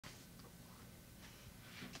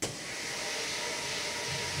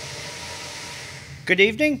Good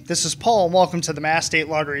evening, this is Paul and welcome to the Mass State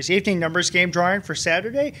Lottery's evening numbers game drawing for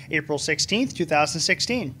Saturday, April 16th,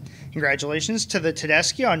 2016. Congratulations to the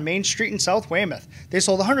Tedeschi on Main Street in South Weymouth. They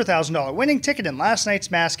sold a $100,000 winning ticket in last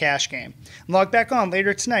night's Mass Cash game. And log back on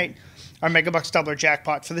later tonight. Our Megabucks Doubler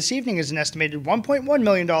jackpot for this evening is an estimated $1.1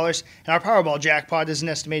 million, and our Powerball jackpot is an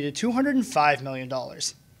estimated $205 million.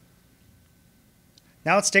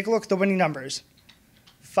 Now let's take a look at the winning numbers.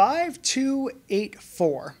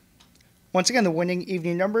 5284. Once again, the winning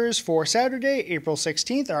evening numbers for Saturday, April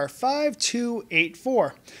 16th are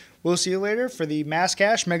 5284. We'll see you later for the Mass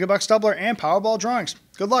Cash, Megabucks Doubler, and Powerball drawings.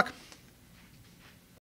 Good luck.